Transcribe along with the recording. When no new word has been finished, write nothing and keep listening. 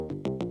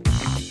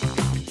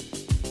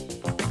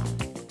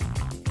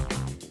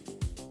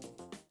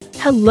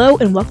Hello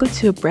and welcome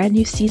to a brand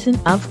new season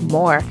of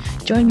More.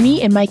 Join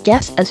me and my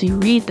guests as we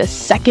read the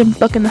second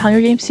book in the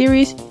Hunger Games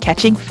series,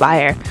 Catching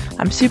Fire.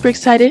 I'm super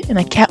excited and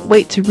I can't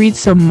wait to read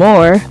some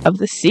more of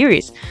the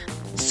series.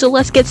 So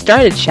let's get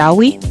started, shall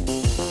we?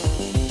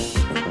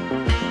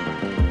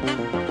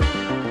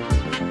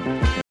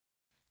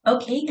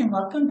 Okay, and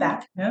welcome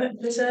back to another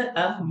episode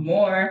of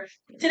More.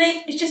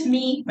 Today it's just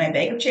me, my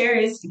bag of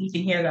cherries. You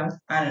can hear them,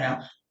 I don't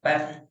know.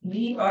 But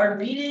we are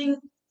reading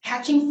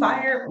Catching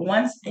Fire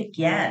once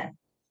again.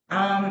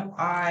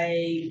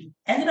 I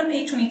ended up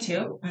page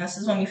 22, and this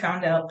is when we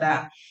found out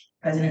that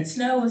President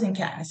Snow was in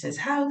Katniss's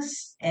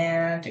house,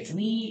 and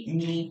we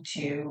need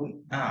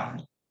to, or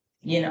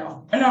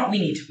not we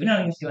need to, we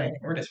don't need to do anything.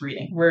 We're just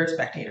reading. We're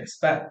spectators,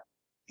 but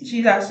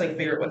she's actually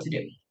figured out what to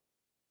do.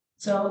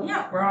 So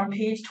yeah, we're on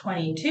page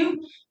 22,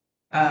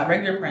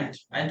 regular print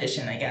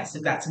edition, I guess,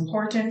 if that's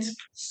important.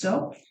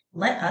 So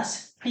let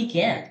us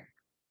begin.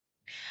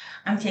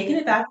 I'm taken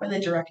aback by the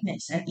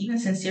directness and even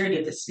sincerity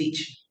of this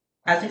speech,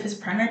 as if his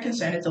primary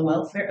concern is the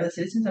welfare of the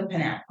citizens of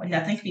Penang, when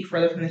nothing could be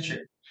further from the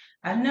truth.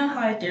 I don't know how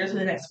I dare say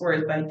the next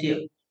words, but I do.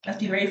 It must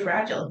be very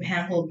fragile if a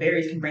handful of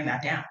berries can bring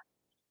that down.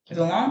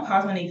 There's a long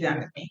pause when he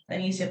examines me.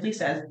 Then he simply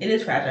says, "It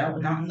is fragile,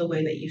 but not in the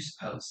way that you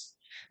suppose."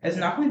 There's a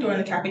knock on the door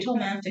and the Capitol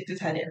man sticks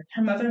his head in.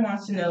 Her mother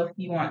wants to know if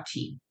you want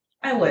tea.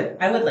 I would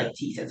like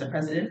tea, says the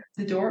president.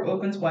 The door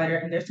opens wider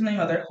and there's my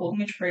mother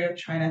holding a tray of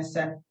china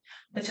set.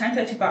 The china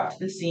set she bought to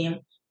the seam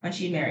when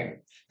she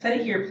married. "Set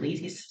it here, please."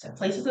 He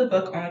places the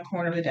book on the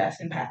corner of the desk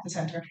and pats the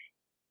center.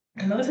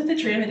 The mother sets the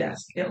tray on the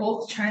desk. It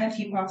holds china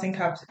teapots and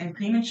cups and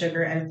cream and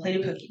sugar and a plate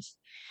of cookies.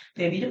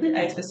 They are beautifully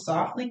iced with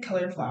softly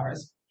colored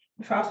flowers.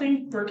 The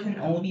frosting can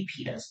only be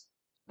pitas.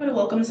 What a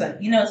welcome sight.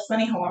 It's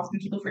funny how often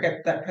people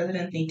forget that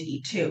presidents need to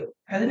eat too.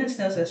 President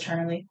Snow says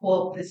charmingly,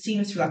 "Well, it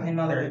seems to like my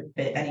mother a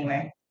bit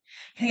anyway."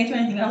 "Can I get you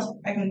anything else?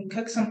 I can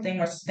cook something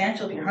more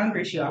substantial if you're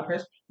hungry," she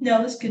offers.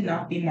 "No, this could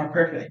not be more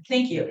perfect.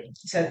 Thank you,"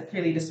 he says,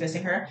 clearly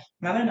dismissing her.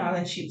 Mother nods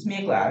and shoots me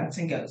a glance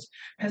and goes.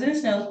 President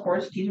Snow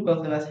pours tea for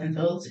both of us and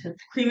fills his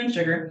cream and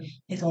sugar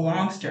into a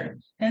long stir.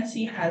 Then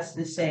he has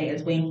to say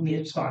as waiting for me to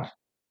respond.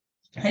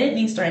 "I didn't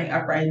mean starting the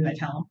uprising, I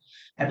tell him.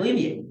 I believe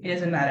you. It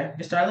doesn't matter.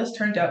 Your stylist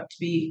turned out to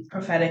be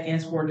prophetic in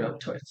his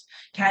wardrobe choice.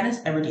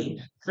 Katniss Everdeen,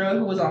 girl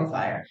who was on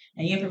fire,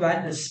 and you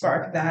provided a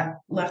spark that,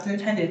 left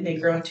unattended, may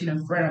grow into an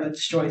inferno that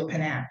destroys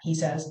Penang," he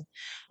says.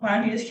 "Why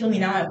don't you just kill me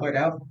now?" I blurt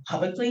out.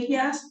 "Publicly?" he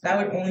asks. "That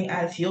would only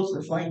add fuel to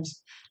the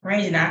flames."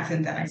 "Arrange an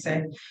accident, then," I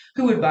say.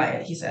 "Who would buy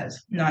it?" he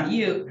says. "Not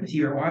you, if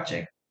you were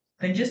watching."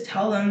 "Then just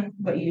tell them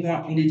what you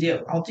want me to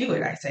do. I'll do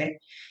it," I say.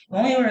 "If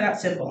only it were that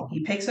simple."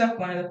 He picks up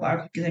one of the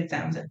flower cookies and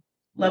examines it.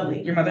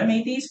 "Lovely. Your mother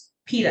made these?"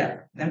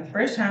 "Peeta." Then for the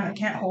first time I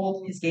can't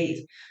hold his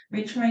gaze.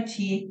 Reach for my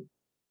tea,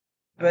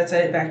 but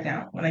set it back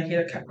down when I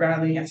hear the cup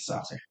rattling against the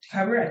saucer. To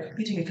cover it, I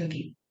quickly take a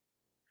cookie.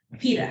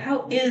 "Peeta,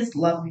 how is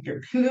love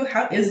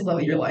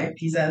your life?"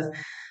 he says.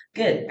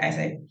 "Good," I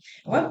say.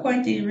 "At what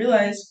point did you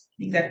realize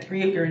the exact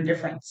degree of your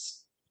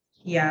indifference?"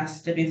 he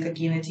asks, dipping the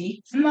cookie in the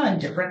tea. "I'm not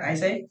indifferent," I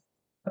say.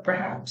 "But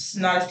perhaps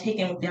not as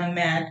taken with the young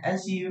man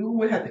as you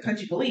would have the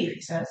country believe,"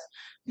 he says.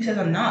 "Who says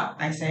I'm not?"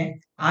 I say.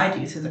 "I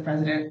do," says the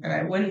president, "and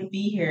I wouldn't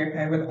be here if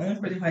I were the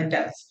only person who had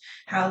doubts.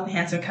 How's the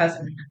handsome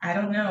cousin?" "I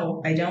don't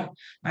know. I don't.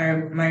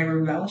 My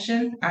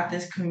revulsion at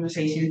this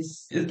conversation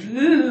is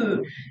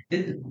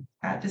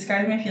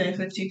disguising my feelings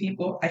for the two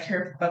people I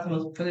care about the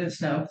most. President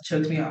Snow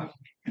chokes me off.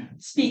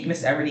 "Speak,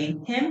 Miss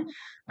Everdeen. Him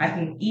I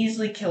can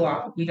easily kill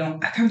off if we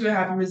don't come to a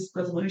happy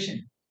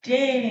resolution."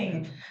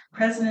 Dang!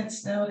 President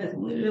Snow is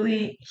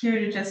literally here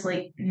to just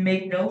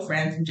make no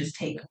friends and just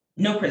take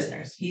no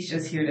prisoners. He's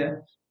just here to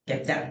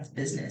get down to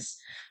business.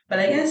 But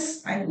I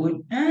guess I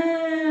would.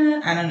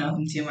 I don't know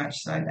him too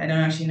much, so I don't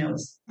actually know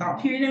his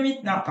thought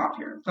period. Not thought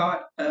period.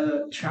 Thought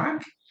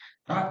track.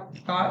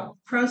 Thought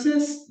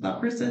process.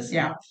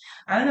 Yeah,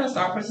 I don't know his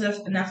thought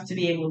process enough to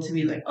be able to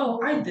be like, oh,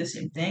 I did the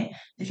same thing,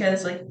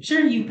 because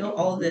sure, you built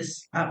all of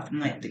this up from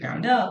the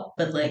ground up,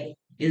 but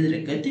is it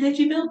a good thing that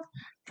you built?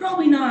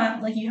 Probably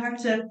not. You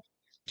have to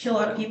kill a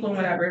lot of people and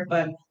whatever.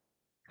 But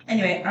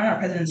anyway, I'm not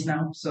President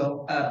Snow,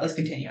 so let's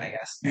continue, I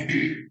guess.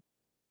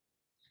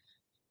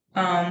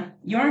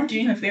 You aren't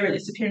doing him a favor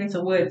disappearing into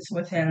the woods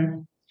with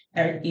him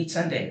each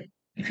Sunday.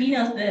 If he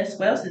knows this,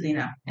 what else does he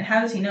know? And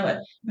how does he know it?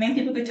 Many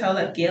people could tell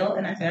that Gale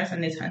and I spend our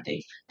Sundays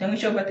hunting. Don't we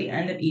show up at the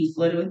end of each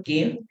loaded with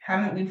game?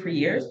 Haven't we for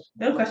years?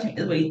 The real question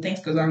is what he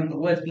thinks goes on in the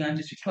woods beyond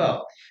District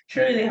 12.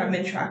 Surely they haven't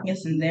been tracking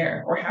us in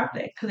there, or have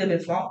they? Could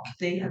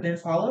they have been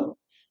followed?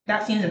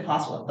 That seems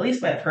impossible, at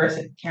least by a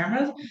person.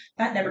 Cameras?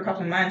 That never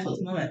crossed my mind until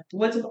this moment. The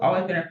woods have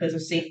always been our place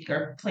of safety,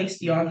 our place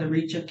beyond the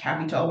reach of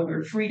Capitol, where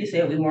we're free to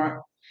say what we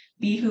want,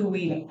 be who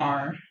we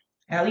are,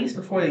 at least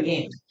before the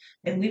games.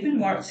 If we've been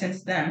warped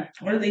since then,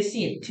 what do they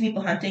see? Two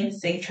people hunting,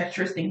 saying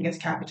treacherous things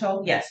against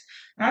Capitol? Yes.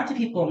 Not two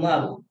people in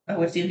love,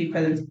 which seems to be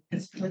present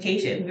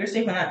implication. We're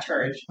safe on that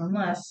charge,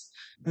 unless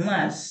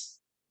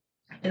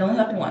It only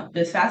happened once,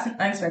 but it's fast and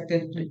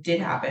unexpected, but it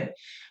did happen.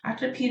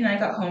 After Pete and I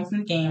got home from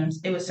the games,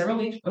 it was several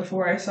weeks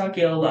before I saw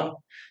Gail alone.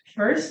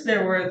 First,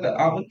 there were the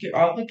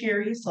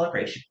obligatory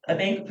celebration, a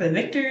banquet for the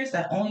victors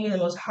that only the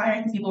most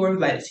high-ranking people were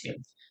invited to.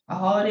 A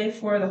holiday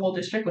for the whole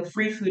district with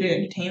free food and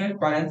entertainment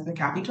brought in from the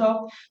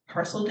capital.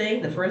 Parcel Day,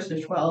 the first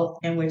of 12,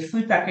 in which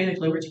food packages are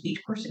delivered to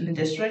each person in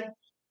the district.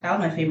 That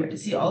was my favorite, to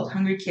see all the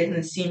hungry kids in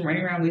the scene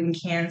running around waving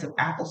cans of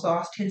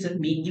applesauce, tins of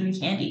meat, even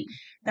candy.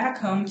 Back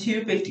home,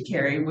 too big to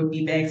carry would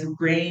be bags of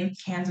grain,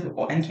 cans of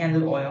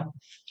oil.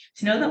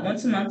 To know that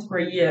once a month for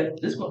a year,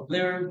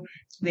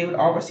 they would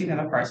all receive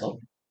another parcel.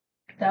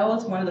 That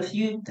was one of the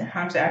few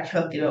times I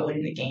actually felt good about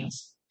winning the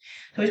games.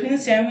 So between the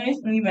ceremonies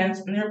and the events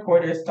and the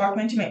reporters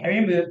documenting my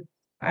every move,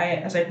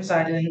 as I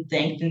presided and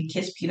thanked and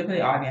kissed Peter for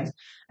the audience,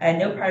 I had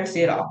no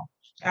privacy at all.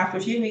 After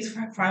a few weeks,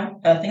 things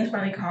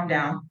finally calmed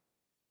down.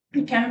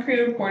 The camera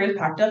crew reporters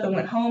packed up and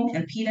went home,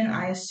 and Pete and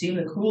I assumed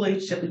the cool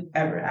relationship we've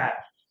ever had.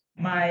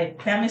 My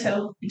family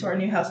settled into our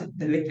new house at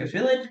the Victor's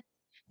Village.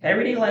 The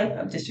everyday life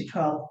of District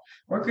 12,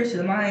 workers to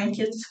the mine,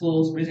 kids to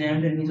schools,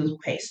 resumed in usual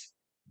pace.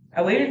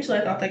 I waited until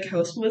I thought the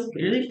coast was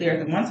clearly clear,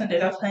 and one Sunday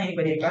without telling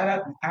anybody, I got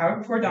up an hour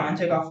before dawn and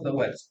took off for the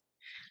woods.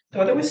 The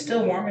weather was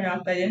still warm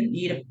enough that I didn't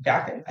need a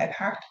jacket. I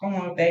packed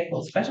along a bag full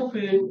of special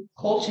food,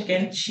 cold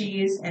chicken,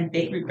 cheese, and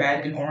bakery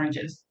bread and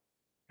oranges.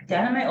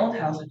 Down at my old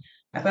house,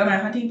 I put on my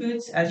hunting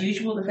boots. As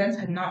usual, the fence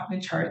had not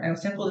been charted, and it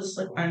was simple to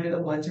slip under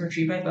the woods and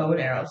retrieve my bow and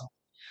arrows.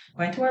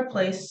 Went to our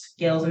place,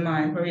 Gail's and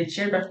mine, where we had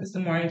shared breakfast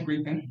in the morning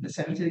briefing, then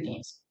sent me to the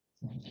games.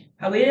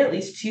 I waited at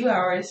least 2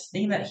 hours,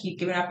 thinking that he'd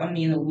given up on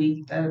me in the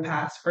week that had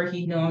passed, for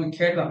he no longer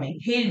cared about me,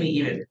 hated me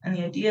even, and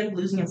the idea of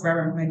losing him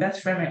forever, my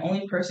best friend, my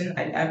only person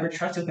I'd ever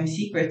trusted with my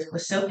secrets,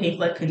 was so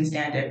painful I couldn't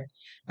stand it.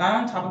 Not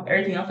on top of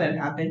everything else that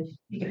had happened,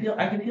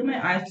 I could feel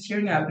my eyes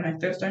tearing up and my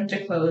throat starting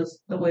to close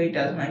the way it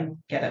does when I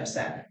get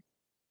upset.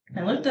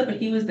 I looked up and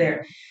he was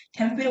there,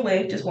 10 feet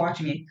away, just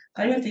watching me.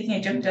 Not even thinking,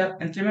 I jumped up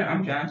and threw my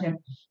arms around him,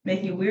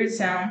 making a weird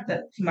sound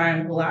that combined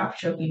with a laugh,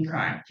 choking, and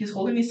crying. He was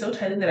holding me so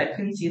tightly that I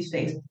couldn't see his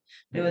face.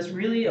 It was a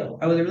really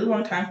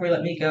long time before he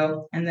let me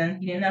go, and then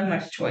he didn't have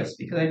much choice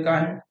because I'd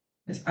gotten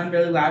this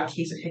unbearably loud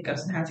case of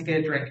hiccups and had to get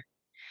a drink.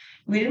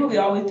 We did what we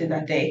always did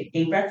that day: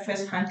 ate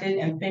breakfast, hunted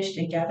and fished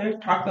and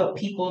gathered, talked about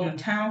people in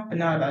the town, but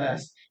not about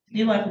us.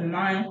 New life in the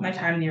mine, my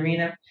time in the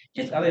arena,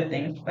 just other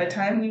things. By the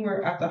time we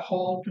were at the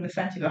hole from the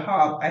fence to the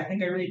hob, I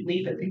think I really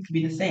believed that things could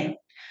be the same.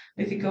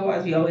 We could go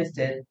as we always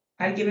did.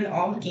 I'd given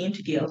all the game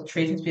to Gale to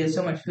trade since we had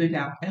so much food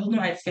now. I told him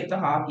I'd skip the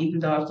hob,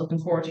 even though I was looking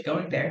forward to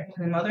going there.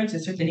 My mother and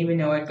sister didn't even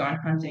know I'd gone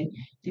hunting,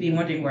 to be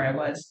wondering where I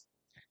was.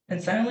 Then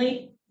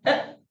suddenly,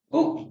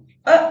 ooh,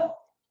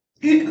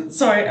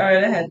 sorry,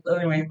 alright, ahead.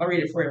 Anyway, I'll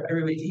read it for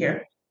everybody to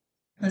hear.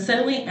 And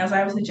suddenly, as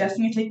I was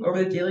suggesting to take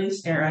over the daily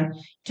snare run,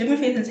 he took my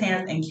face in his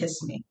hands and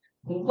kissed me.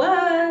 What?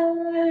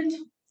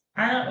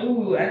 I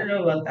don't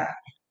know about that.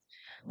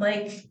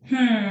 Like,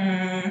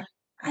 I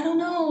don't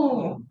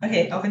know.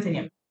 Okay, I'll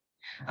continue.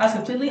 I was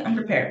completely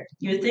unprepared.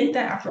 You would think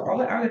that after all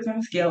the hours of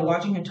on scale,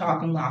 watching him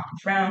talk and laugh and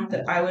frown,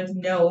 that I would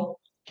know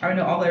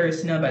all there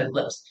is to know about his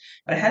lips.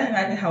 But I hadn't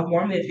imagined how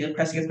warm they'd feel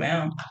pressed against my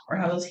own, or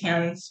how those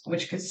hands,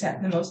 which could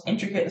set the most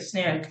intricate of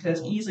snares, could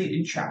as easily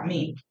entrap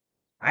me.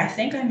 I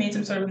think I made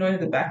some sort of noise at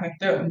the back of my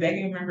throat and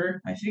vaguely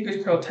remember my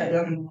fingers curled tightly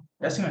on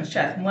resting on his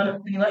chest, and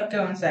he let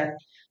go and said,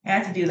 I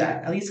had to do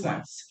that at least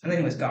once, and then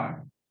he was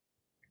gone.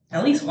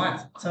 At least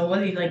once. So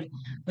was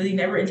he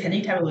never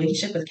intending to have a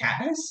relationship with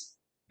Katniss?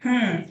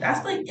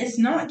 That's like, it's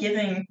not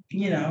giving,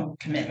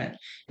 commitment.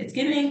 It's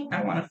giving,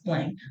 I want a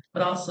fling,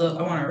 but also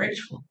I want a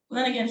ritual. But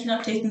then again, she's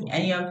not taking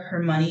any of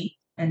her money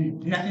and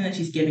nothing that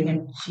she's giving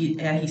him,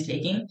 he's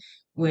taking,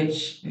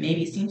 which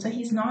maybe seems like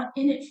he's not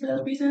in it for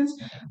those reasons,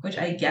 which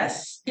I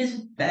guess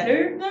is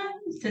better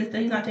then, since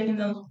he's not taking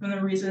those from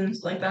the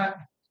reasons like that.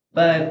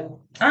 But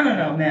I don't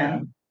know,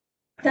 man.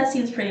 That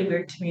seems pretty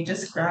weird to me,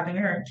 just grabbing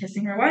her and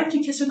kissing her. Why didn't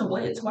you kiss her in the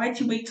woods? Why did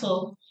you wait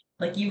till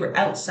like you were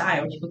outside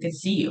where people could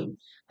see you?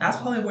 That's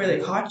probably where they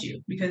caught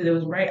you because it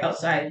was right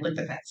outside, like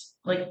the fence.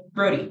 Like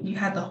Brody, you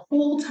had the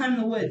whole time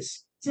in the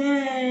woods.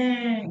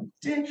 Dang.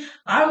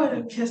 I would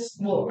have kissed.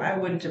 Well, I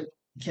wouldn't have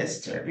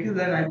kissed her because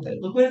then I'd be,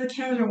 look what the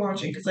cameras are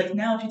watching. Because like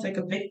now she's like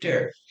a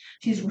victor.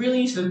 She's a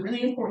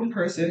really important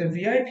person, a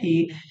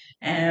VIP,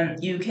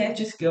 and you can't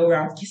just go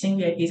around kissing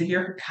VIPs if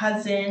you're her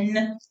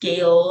cousin,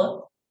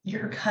 Gail.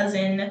 Your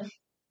cousin.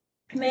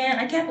 Man,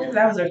 I can't believe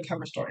that was their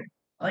cover story.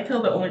 I like how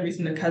the only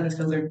reason they're cousins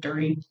because they're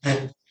dirty.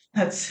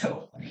 That's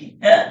so funny.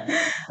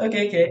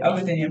 Okay, I'll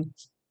continue.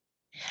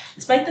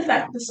 Despite the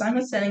fact that the sun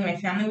was setting and my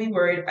family was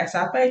worried, I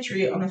sat by a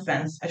tree on the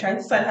fence. I tried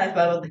to decide how I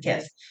felt about the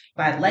kiss. If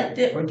I had liked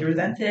it or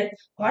resented it,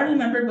 all I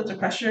remembered was the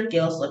pressure of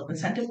Gale's lip, the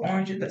scent of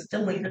oranges that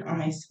still lingered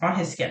on his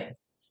skin.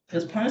 It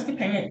was pointless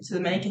comparing it to the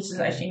many kisses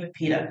I shared with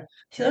Peeta.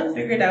 Till I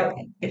figured out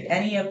if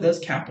any of those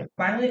counted.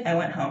 Finally, I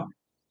went home.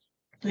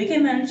 We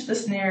managed the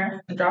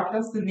snare and dropped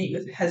off the meat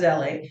with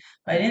Hazele,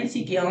 but I didn't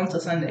see Gail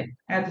until Sunday.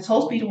 I had this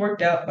whole speech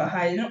worked out about how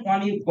I didn't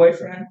want to be a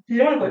boyfriend. I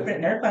didn't want a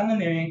boyfriend, never planned on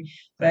marrying,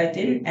 but I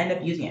didn't end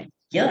up using it.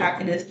 Gail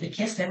acted as if the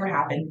kiss never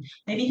happened.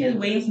 Maybe he was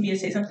waiting for me to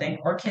say something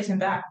or kiss him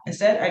back.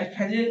 Instead, I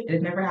pretended it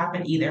had never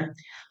happened either.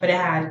 But it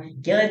had.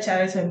 Gail had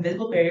shattered some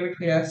invisible barrier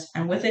between us,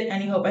 and with it,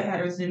 any hope I had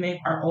of resuming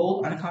our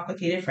old,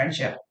 uncomplicated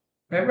friendship.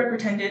 Whenever I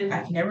pretended,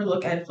 I could never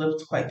look at his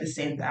lips quite the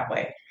same that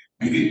way.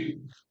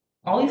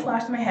 Ollie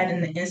flashed in my head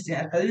in the instant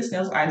as President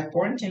Snow's eyes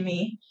bored into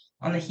me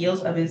on the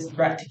heels of his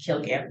threat to kill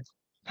Gam.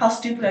 How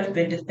stupid I'd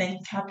been to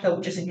think Capitol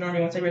would just ignore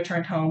me once I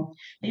returned home.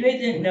 Maybe I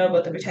didn't know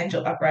about the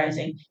potential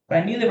uprising, but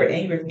I knew they were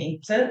angry with me.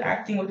 Instead of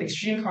acting with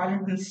extreme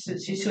caution when the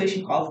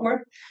situation called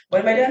for,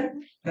 what have I done?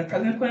 From the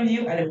president's point of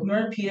view, I'd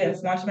ignored Peeta and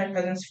flaunted my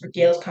presence for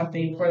Gail's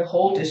company for the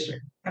whole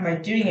district. And by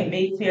doing it,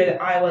 made clear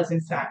that I was,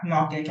 in fact,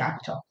 mocking the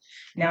Capitol.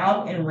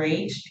 Now,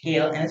 enraged,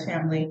 Gail and his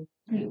family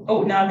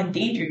now I've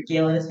endangered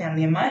Gail and his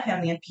family and my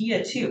family and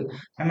Peeta too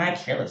by my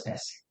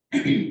carelessness.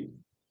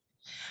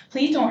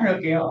 Please don't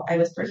hurt Gail, I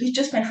whispered. He's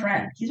just my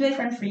friend. He's been my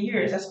friend for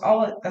years. That's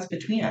all that's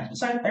between us.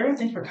 Besides, everyone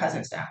thinks we're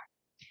cousins now.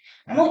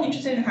 I'm only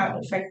interested in how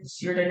it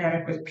affects your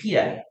dynamic with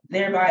Peeta,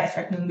 thereby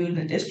affecting the mood in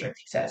the district,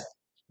 he says.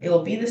 It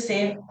will be the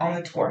same on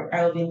the tour.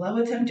 I will be in love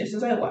with him just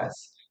as I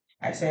was.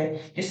 I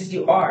say, just as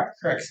you are,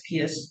 corrects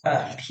Peeta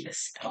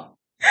Snow.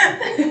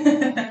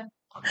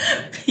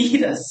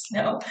 Peeta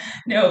Snow.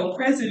 No,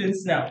 President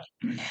Snow.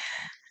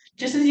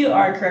 Just as you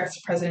are, corrects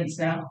President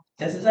Snow.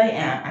 Just as I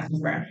am, I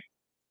confirm.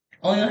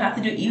 Only you'll have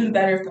to do even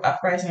better if the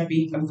uprising will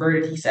be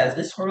averted, he says.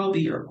 This tour will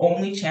be your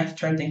only chance to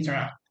turn things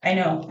around. I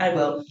know, I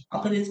will.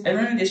 I'll convince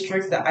everyone in the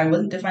district that I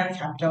wasn't defying the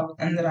capital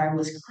and that I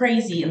was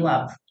crazy in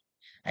love.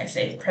 I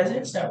say,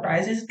 President Snow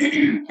rises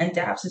and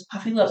dabs his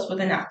puffy lips with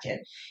a napkin.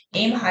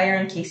 Aim higher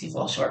in case you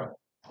fall short.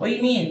 What do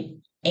you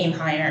mean, aim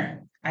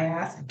higher? I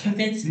ask.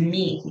 Convince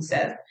me, he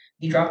says.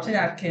 He drops the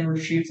napkin and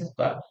retrieves his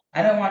book.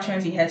 I don't watch him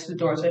as he heads to the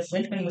door, so I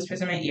flinch when he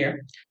whispers in my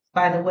ear.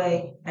 By the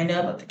way, I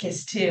know about the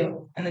kiss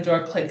too. And the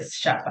door clicks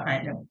shut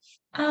behind him.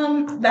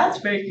 That's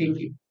very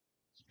creepy.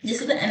 This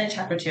is the end of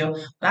chapter 2.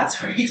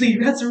 That's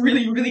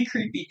really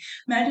creepy.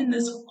 Imagine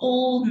this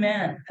old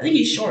man. I think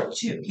he's short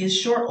too. He's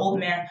a short old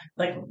man,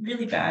 like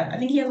really bad. I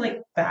think he has like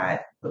bad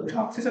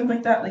Botox or something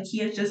like that. Like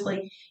he is just like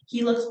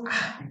he looks.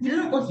 He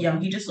doesn't look young.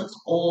 He just looks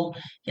old.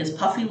 He has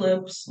puffy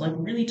lips, like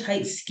really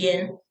tight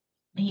skin.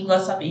 And he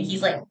goes up and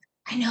he's like,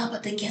 I know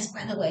about the kiss,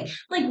 by the way.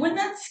 Like, wouldn't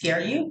that scare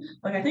you?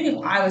 Like, I think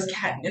if I was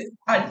Katniss,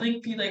 I'd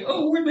like be like,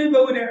 oh, where's my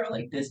bow and arrow?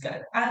 Like, this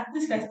guy's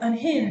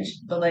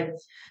unhinged. But like,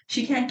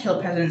 she can't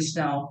kill President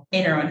Snow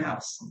in her own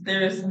house.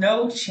 There's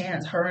no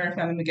chance her and her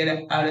family would get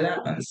out of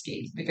that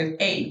unscathed because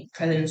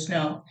President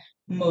Snow,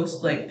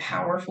 most like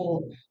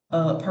powerful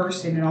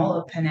person in all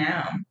of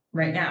Panam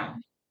right now,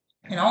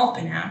 in all of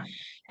Panam,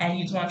 and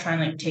you just want to try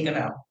and like take him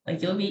out.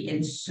 Like, you'll be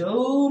in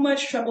so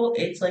much trouble.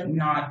 It's like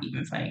not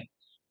even funny.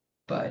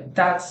 But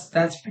that's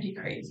pretty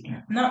crazy.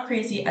 Not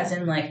crazy as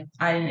in like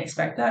I didn't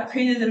expect that.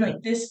 Crazy as in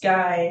like this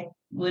guy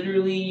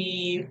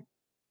literally.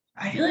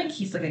 I feel like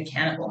he's like a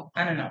cannibal.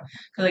 I don't know.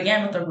 Because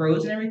again with the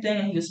rose and everything,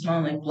 and he was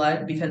smelling like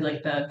blood because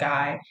like the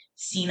guy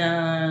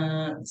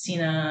Cena,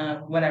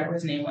 whatever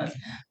his name was,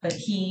 but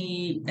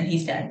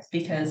he's dead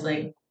because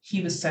like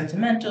he was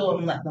sentimental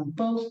and let them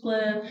both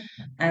live.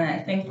 And I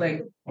think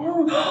like,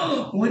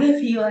 oh, what if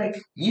he like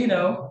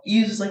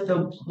uses like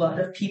the blood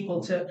of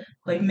people to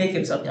like make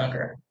himself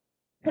younger?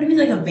 What if he's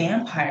like a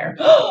vampire?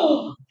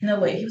 No,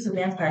 wait, he was a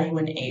vampire, he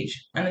wouldn't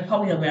age. And there's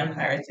probably no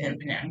vampires in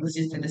Banana. It was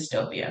just a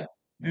dystopia.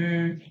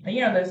 But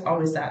there's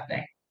always that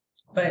thing.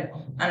 But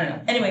I don't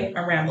know. Anyway,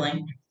 I'm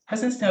rambling.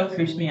 President Snow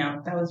creeps me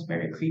out. That was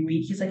very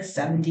creepy. He's like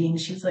 70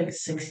 and she's like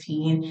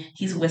 16.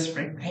 He's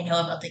whispering, I know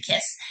about the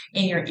kiss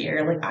in your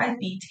ear. Like, I'd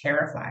be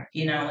terrified,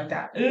 like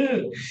that.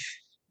 Ooh.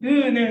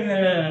 Ooh,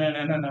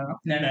 no,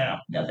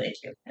 thank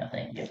you. No,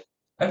 thank you.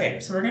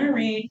 Okay, so we're going to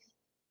read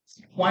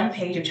one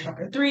page of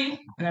chapter 3, and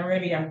then we're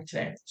going to be done for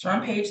today. So we're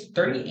on page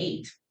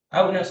 38.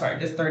 Oh, no, sorry,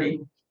 just 30.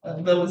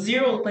 The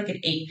 0 looked like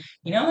an 8.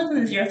 Like when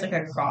the 0 is like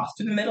a cross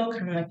through the middle,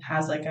 kind of like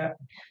has like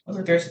looks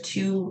like there's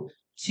two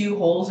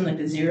holes in like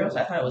the 0, so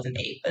I thought it was an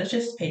 8, but it's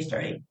just page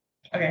 30.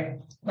 Okay,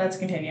 let's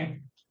continue.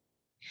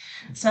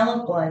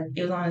 Smell of blood,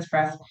 it was on his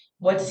breath.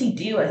 What does he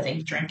do? I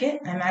think. Drink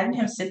it? I imagined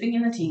him sipping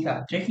in the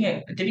teacup, drinking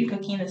it, dipping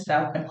cookie in the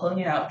stuff, and pulling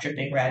it out,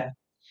 dripping red.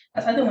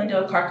 Outside the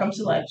window, a car comes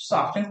to life,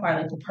 soft and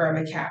quiet like the purr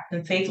of a cat,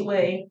 then fades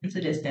away into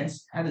the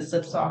distance as it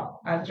slips off,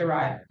 as it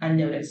arrives,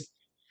 unnoticed.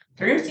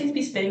 The room seems to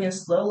be spinning in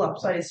slow,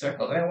 lopsided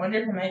circles, and I wonder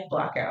if I might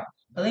black out.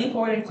 I lean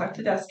forward and collect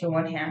the desk in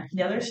one hand.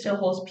 The other still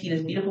holds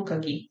Peeta's beautiful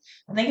cookie.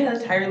 I think it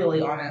has a tiger lily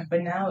on it,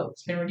 but now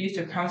it's been reduced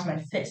to crumbs in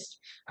my fist.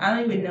 I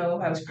don't even know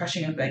if I was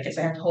crushing it, but I guess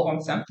I have to hold on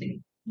to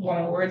something.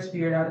 While my words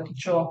veered out of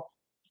control.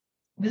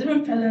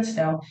 Visiting President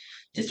Snow,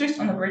 districts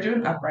on the verge of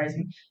an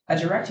uprising, a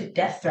direct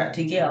death threat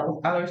to Gale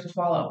with others to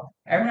follow.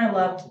 Everyone I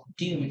loved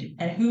doomed,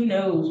 and who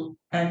knows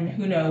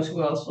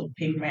who else will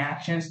pay for my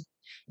actions.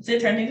 So they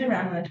turned things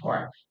around on the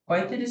tour,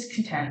 quite the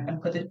discontent, and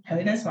put the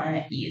president's mind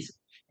at ease.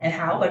 And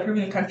how? By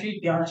proving the country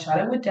beyond a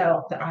shadow of a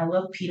doubt that I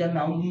love Peeta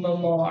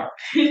more.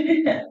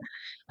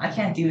 I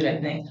can't do it, I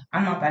think.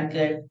 I'm not that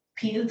good.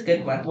 Peeta's a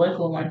good one,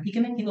 political one. He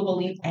can make people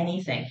believe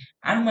anything.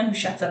 I'm the one who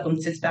shuts up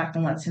and sits back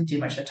and lets him do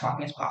much of the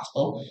talking as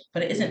possible.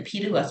 But it isn't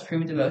Peeta who has to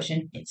prove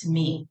devotion, it's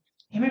me.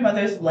 Hear my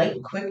mother's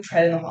light, quick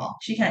tread in the hall.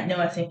 She can't know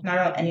I think not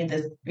about any of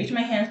this. Reach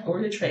my hands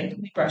over the tray and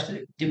quickly brush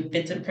the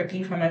bits of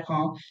cookie from my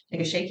palm.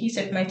 Take a shaky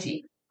sip of my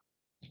tea.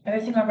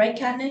 Everything all right,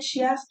 Katniss?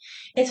 She asked.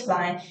 It's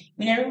fine.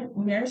 We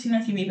never seen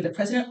on TV, but the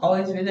president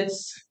always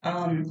visits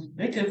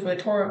Victor for the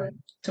tour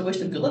to wish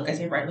them good luck. I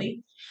say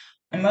rightly.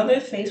 My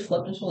mother's face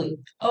flipped into relief.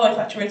 Oh, I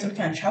thought you were in some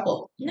kind of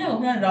trouble. No,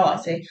 not at all, I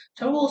say.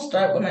 Trouble will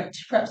start when my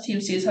prep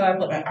team sees how I've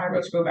let my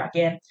eyebrows grow back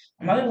in.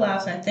 My mother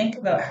laughs, and I think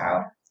about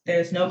how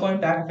there's no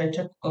going back if I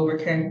took over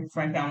caring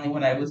for my family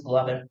when I was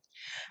 11.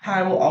 How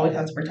I will always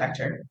have to protect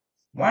her.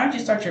 Why don't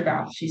you start your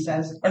bath? She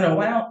says. Or no,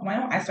 why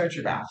don't I start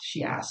your bath?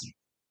 She asks.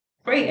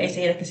 Great, I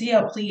say, and I can see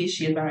how pleased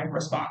she is by my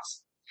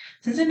response.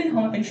 Since I've been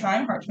home, I've been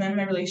trying hard to mend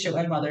my relationship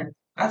with my mother.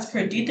 Ask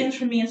her to do things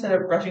for me instead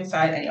of brushing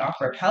aside any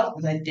offer of help,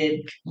 as I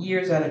did for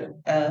years out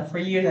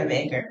of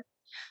anger.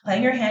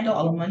 Letting her handle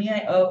all the money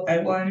I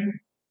won,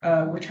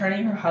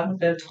 returning her hugs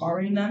instead of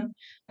tolerating them.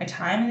 My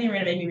time in the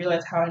arena made me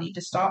realize how I need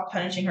to stop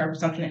punishing her for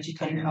something that she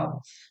couldn't help,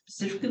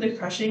 specifically the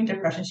crushing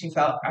depression she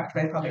felt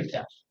after my father's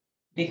death.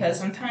 Because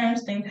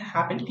sometimes things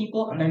happen to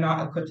people and they're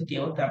not equipped to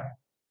deal with them.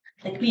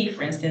 Like me,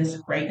 for instance,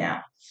 right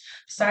now.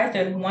 Besides,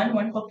 there's one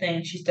wonderful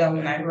thing she's done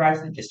when I arrived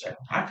in the district.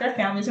 After our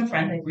families and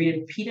friends had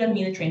greeted Peeta and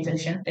me in the train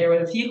station, there were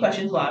a few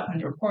questions lodged from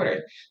the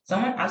reporters.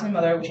 Someone asked my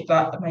mother what she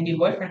thought of my new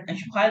boyfriend, and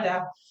she replied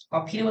that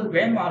while Peeta was a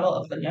grand model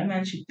of what a young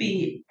man should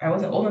be, I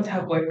wasn't old enough to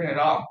have a boyfriend at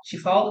all. She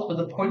followed us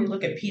with a pointed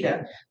look at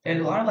Peeta. There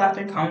was a lot of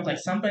laughter and comments like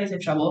somebody's in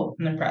trouble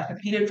in the press, and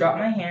Peeta dropped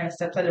my hand and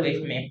stepped away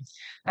from me.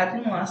 That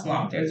didn't last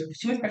long. There was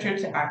too much pressure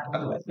to act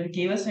otherwise, but it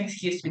gave us an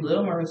excuse to be a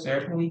little more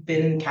reserved when we've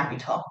been in the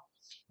Capitol.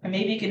 And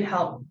maybe it can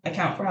help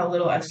account for how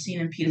little I've seen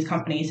in Peeta's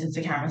company since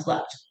the cameras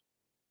left.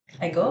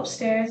 I go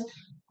upstairs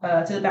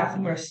to the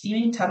bathroom where a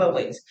steaming tub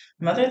awaits.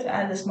 My mother has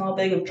added a small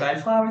bag of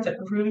dried flowers that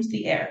perfumes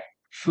the air.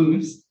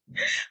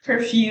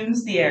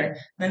 Perfumes the air.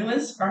 None of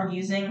us are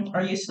used to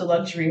the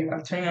luxury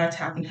of turning on a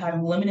tap and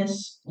having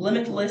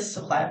limitless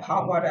supply of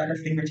hot water at our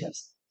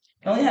fingertips.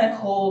 I only had a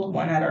cold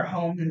one at our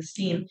home, and the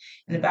steam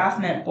in the bath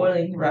meant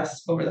boiling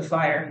rust over the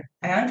fire.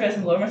 I undressed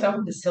and lowered myself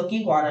into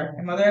silky water,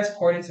 and mother has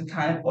poured in some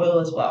kind of oil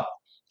as well.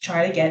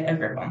 Try to get a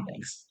grip on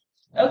things.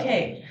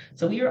 Okay,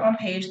 so we are on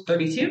page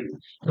 32,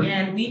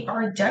 and we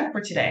are done for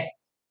today.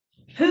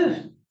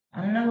 Whew,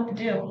 I don't know what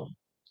to do.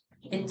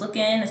 It's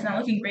not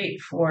looking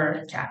great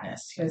for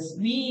Katniss, because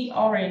we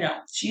already know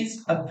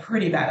she's a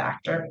pretty bad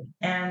actor,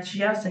 and she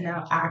has to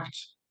now act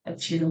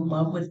like she's in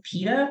love with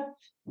Peeta.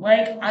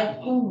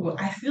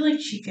 I feel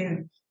like she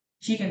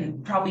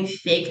can probably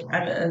fake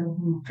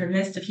and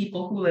convince the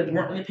people who weren't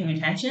really paying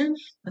attention,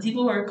 the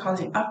people who are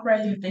causing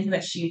uprising, thinking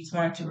that she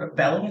wanted to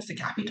rebel against the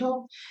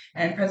Capitol,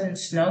 and President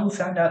Snow, who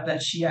found out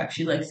that she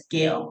actually likes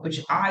Gale,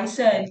 which I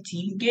said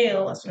Team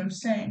Gale. That's what I'm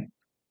saying.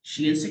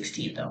 She is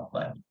 16 though,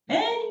 but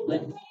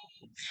anyway,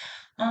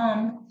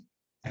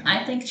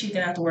 I think she's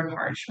gonna have to work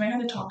hard. She has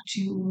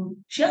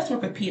to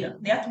work with Peeta.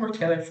 They have to work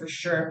together for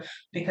sure,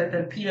 because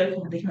then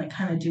they can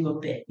kind of do a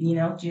bit, do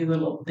a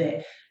little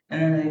bit,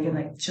 and then they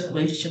can show a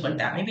relationship like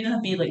that. Maybe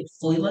not be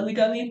fully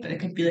lovey-dovey, but it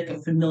could be a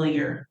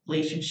familiar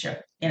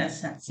relationship in a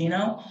sense, And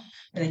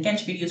again,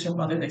 she could use her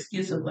mother's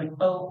excuse of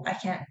oh, I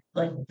can't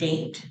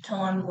date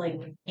till I'm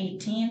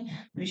 18.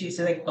 Maybe she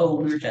said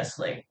oh, we're just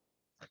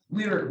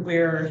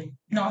we're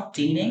not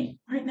dating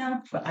right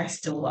now, but I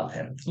still love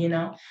him,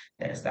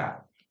 There's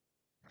that.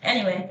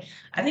 Anyway,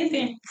 I think it's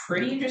getting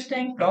pretty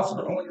interesting, but also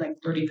we're only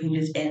 30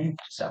 pages in,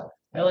 so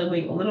I'll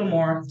wait a little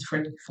more for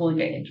it to fully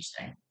get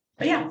interesting.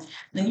 But yeah,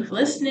 thank you for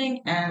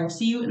listening, and I'll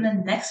see you in the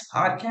next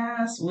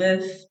podcast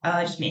with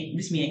just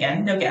me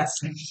again, no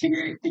guests. It's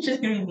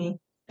just gonna be me.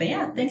 But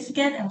yeah, thanks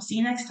again, and we'll see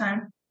you next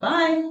time.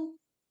 Bye!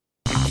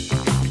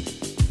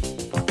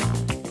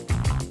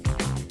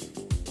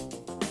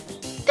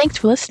 Thanks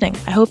for listening.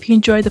 I hope you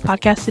enjoyed the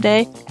podcast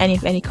today. And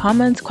if you have any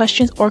comments,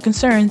 questions, or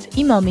concerns,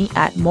 email me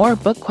at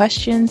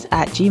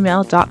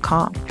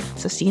morebookquestions@gmail.com.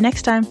 So see you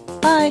next time.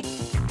 Bye!